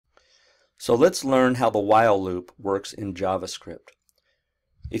So let's learn how the while loop works in JavaScript.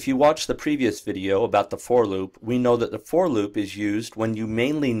 If you watched the previous video about the for loop, we know that the for loop is used when you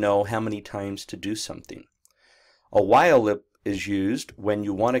mainly know how many times to do something. A while loop is used when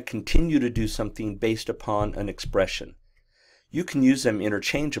you want to continue to do something based upon an expression. You can use them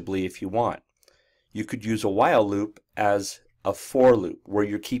interchangeably if you want. You could use a while loop as a for loop where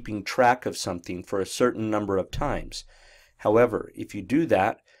you're keeping track of something for a certain number of times. However, if you do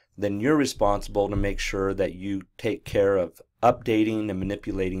that, then you're responsible to make sure that you take care of updating and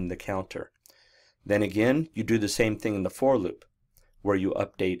manipulating the counter. Then again, you do the same thing in the for loop, where you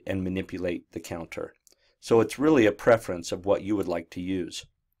update and manipulate the counter. So it's really a preference of what you would like to use.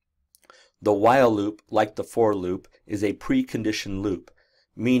 The while loop, like the for loop, is a precondition loop,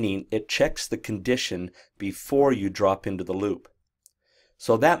 meaning it checks the condition before you drop into the loop.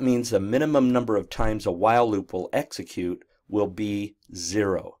 So that means the minimum number of times a while loop will execute will be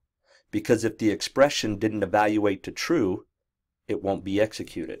 0. Because if the expression didn't evaluate to true, it won't be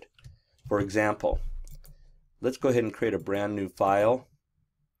executed. For example, let's go ahead and create a brand new file,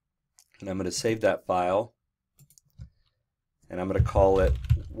 and I'm going to save that file, and I'm going to call it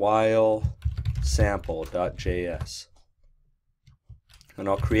whilesample.js. And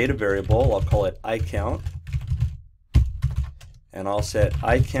I'll create a variable. I'll call it iCount, and I'll set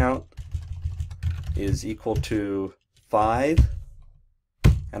iCount is equal to 5.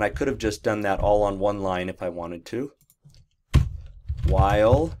 And I could have just done that all on one line if I wanted to.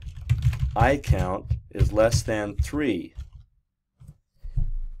 While iCount is less than 3.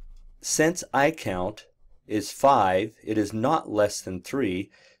 Since iCount is 5, it is not less than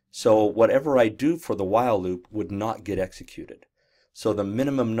 3, so whatever I do for the while loop would not get executed. So the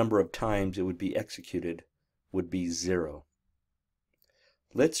minimum number of times it would be executed would be 0.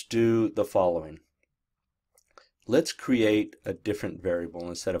 Let's do the following. Let's create a different variable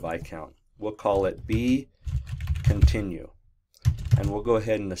instead of iCount. We'll call it bContinue, and we'll go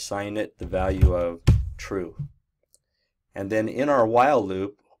ahead and assign it the value of true. And then in our while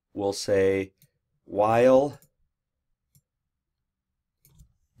loop, we'll say while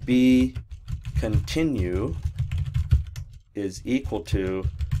bContinue is equal to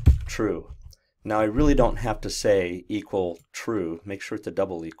true. Now I really don't have to say equal true. Make sure it's a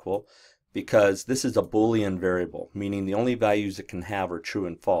double equal, because this is a Boolean variable, meaning the only values it can have are true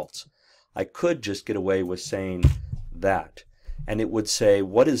and false. I could just get away with saying that, and it would say,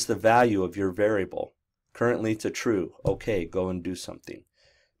 what is the value of your variable? Currently it's a true. Okay, go and do something.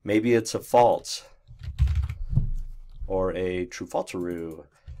 Maybe it's a false, or a true-false-aroo,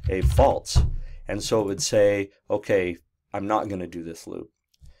 a false. And so it would say, okay, I'm not going to do this loop.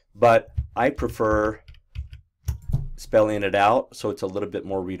 But I prefer spelling it out so it's a little bit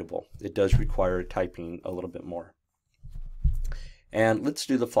more readable. It does require typing a little bit more. And let's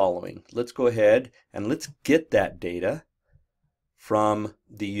do the following. Let's go ahead and let's get that data from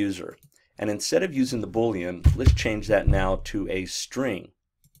the user. And instead of using the Boolean, let's change that now to a string.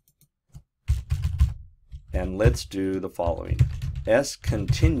 And let's do the following.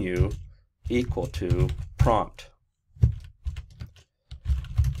 sContinue equal to prompt.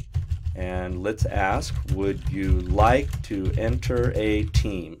 And let's ask, would you like to enter a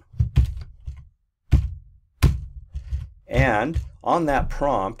team? And on that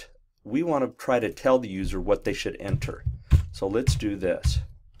prompt, we want to try to tell the user what they should enter. So let's do this.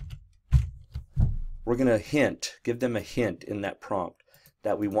 We're going to give them a hint in that prompt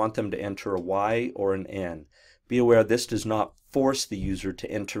that we want them to enter a Y or an N. Be aware this does not force the user to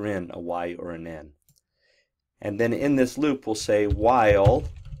enter in a Y or an N. And then in this loop we'll say while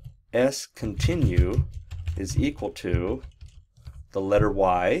sContinue is equal to the letter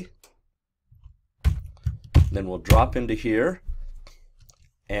Y. Then we'll drop into here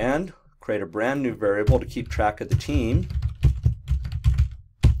and create a brand new variable to keep track of the team.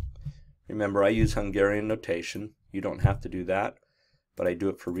 Remember, I use Hungarian notation. You don't have to do that, but I do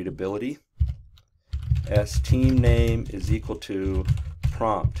it for readability. sTeamName is equal to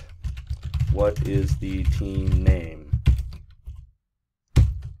prompt. What is the team name?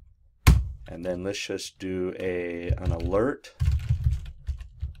 And then let's just do an alert.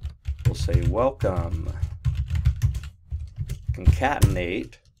 We'll say welcome.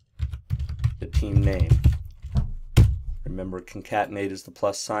 Concatenate the team name. Remember, concatenate is the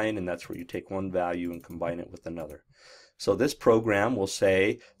plus sign, and that's where you take one value and combine it with another. So this program will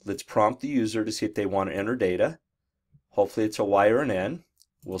say, let's prompt the user to see if they want to enter data. Hopefully it's a Y or an N.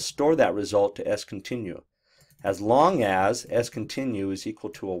 We'll store that result to sContinue. As long as sContinue is equal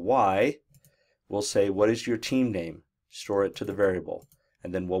to a Y, we'll say, what is your team name? Store it to the variable,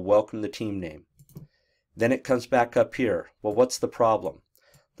 and then we'll welcome the team name. Then it comes back up here. Well, what's the problem?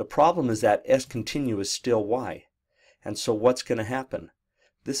 The problem is that s continue is still y. And so what's going to happen?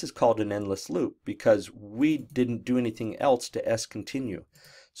 This is called an endless loop because we didn't do anything else to s continue.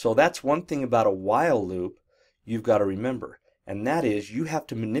 So that's one thing about a while loop you've got to remember, and that is you have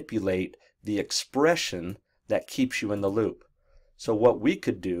to manipulate the expression that keeps you in the loop. So what we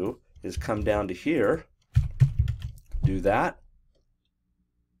could do is come down to here, do that,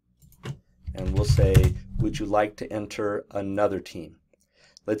 and we'll say, would you like to enter another team?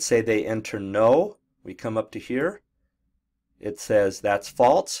 Let's say they enter no. We come up to here. It says that's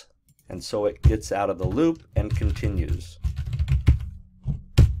false, and so it gets out of the loop and continues.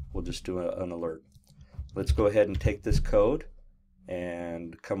 We'll just do an alert. Let's go ahead and take this code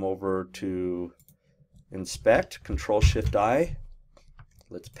and come over to inspect, Control-Shift-I.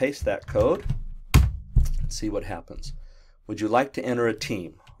 Let's paste that code and see what happens. Would you like to enter a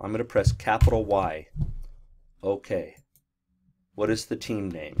team? I'm going to press capital Y. OK. What is the team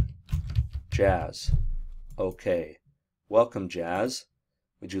name? Jazz. OK. Welcome, Jazz.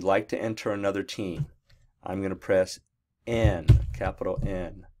 Would you like to enter another team? I'm going to press N, capital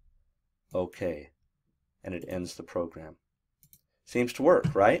N. OK. And it ends the program. Seems to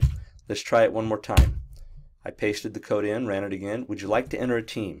work, right? Let's try it one more time. I pasted the code in, ran it again. Would you like to enter a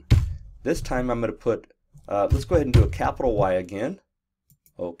team? This time I'm going to put, let's go ahead and do a capital Y again.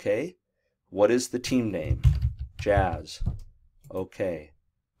 OK. What is the team name? Jazz. OK.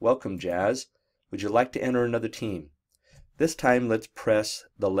 Welcome, Jazz. Would you like to enter another team? This time let's press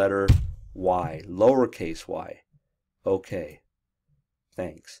the letter Y, lowercase y. OK.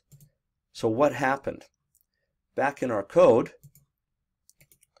 Thanks. So what happened? Back in our code,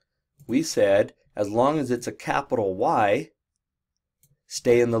 we said as long as it's a capital Y,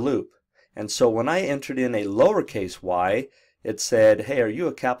 stay in the loop. And so when I entered in a lowercase y, it said, hey, are you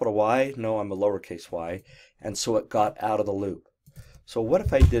a capital Y? No, I'm a lowercase y. And so it got out of the loop. So what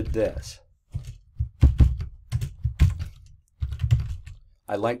if I did this?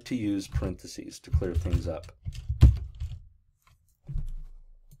 I like to use parentheses to clear things up.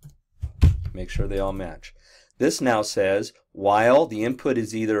 Make sure they all match. This now says while the input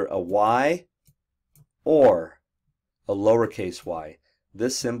is either a y or a lowercase y.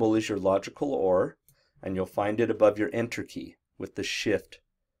 This symbol is your logical OR, and you'll find it above your enter key with the shift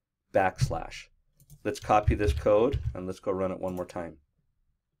backslash. Let's copy this code and let's go run it one more time.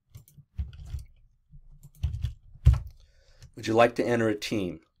 Would you like to enter a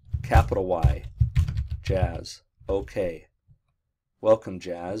team? Capital Y. Jazz. OK. Welcome,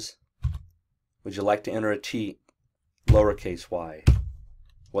 Jazz. Would you like to enter a team? Lowercase y.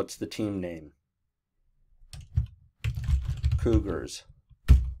 What's the team name? Cougars.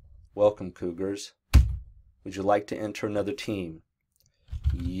 Welcome, Cougars. Would you like to enter another team?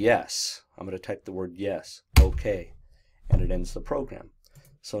 Yes. I'm going to type the word yes. OK. And it ends the program.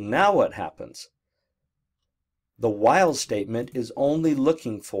 So now what happens? The while statement is only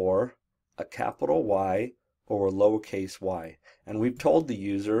looking for a capital Y or a lowercase y. And we've told the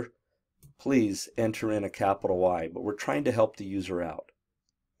user, please enter in a capital Y, but we're trying to help the user out.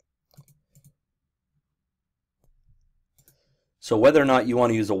 So whether or not you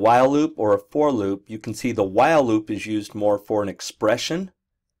want to use a while loop or a for loop, you can see the while loop is used more for an expression.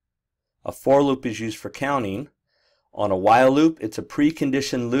 A for loop is used for counting. On a while loop, it's a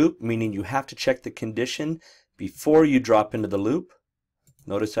precondition loop, meaning you have to check the condition before you drop into the loop.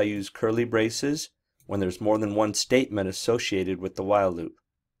 Notice I use curly braces when there's more than one statement associated with the while loop.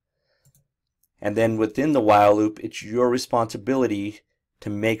 And then within the while loop, it's your responsibility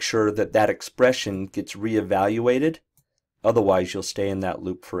to make sure that that expression gets reevaluated. Otherwise, you'll stay in that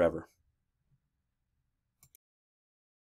loop forever.